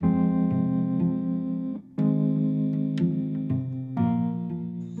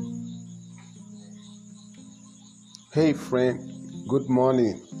Hey friend, good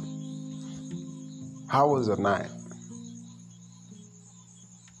morning. How was the night?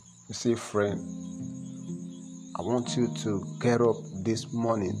 You see, friend, I want you to get up this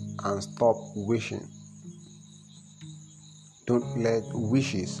morning and stop wishing. Don't let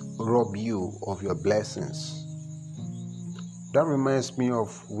wishes rob you of your blessings. That reminds me of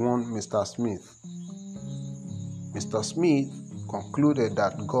one Mr. Smith. Mr. Smith concluded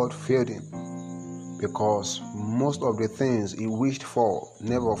that God failed him because most of the things he wished for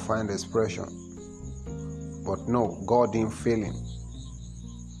never find expression. But no, God didn't fail him.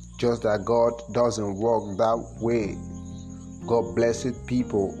 Just that God doesn't work that way. God blesses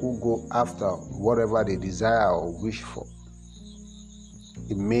people who go after whatever they desire or wish for.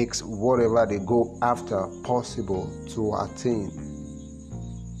 It makes whatever they go after possible to attain.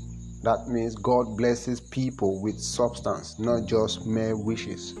 That means God blesses people with substance, not just mere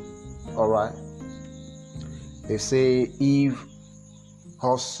wishes. Alright? They say if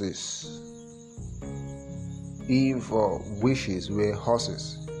wishes were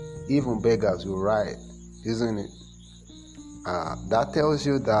horses, even beggars will ride, isn't it? That tells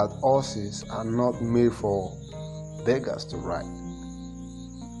you that horses are not made for beggars to ride.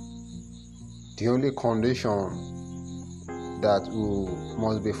 The only condition that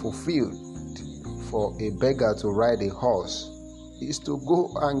must be fulfilled for a beggar to ride a horse is to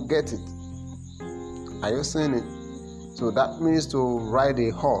go and get it. Are you seeing it? So that means to ride a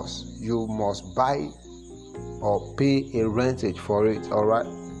horse, you must buy or pay a rentage for it, alright?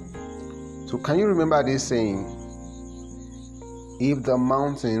 So can you remember this saying? If the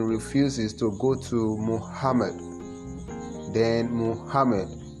mountain refuses to go to Muhammad, then Muhammad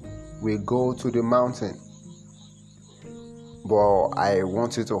will go to the mountain. But I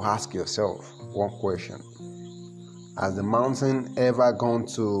want you to ask yourself one question. Has the mountain ever gone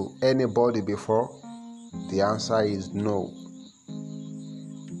to anybody before? The answer is no.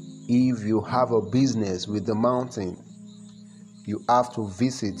 If you have a business with the mountain, you have to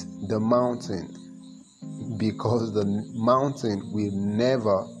visit the mountain, because the mountain will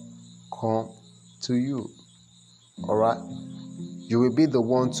never come to you. Alright? You will be the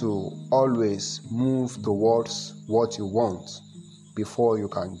one to always move towards what you want before you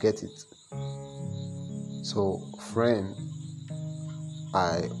can get it. So, friend,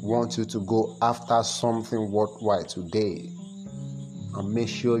 I want you to go after something worthwhile today and make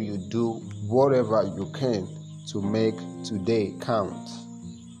sure you do whatever you can to make today count.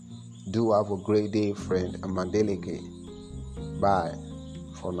 Do have a great day, friend. I'm Adeleke. Bye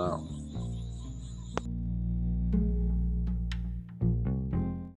for now.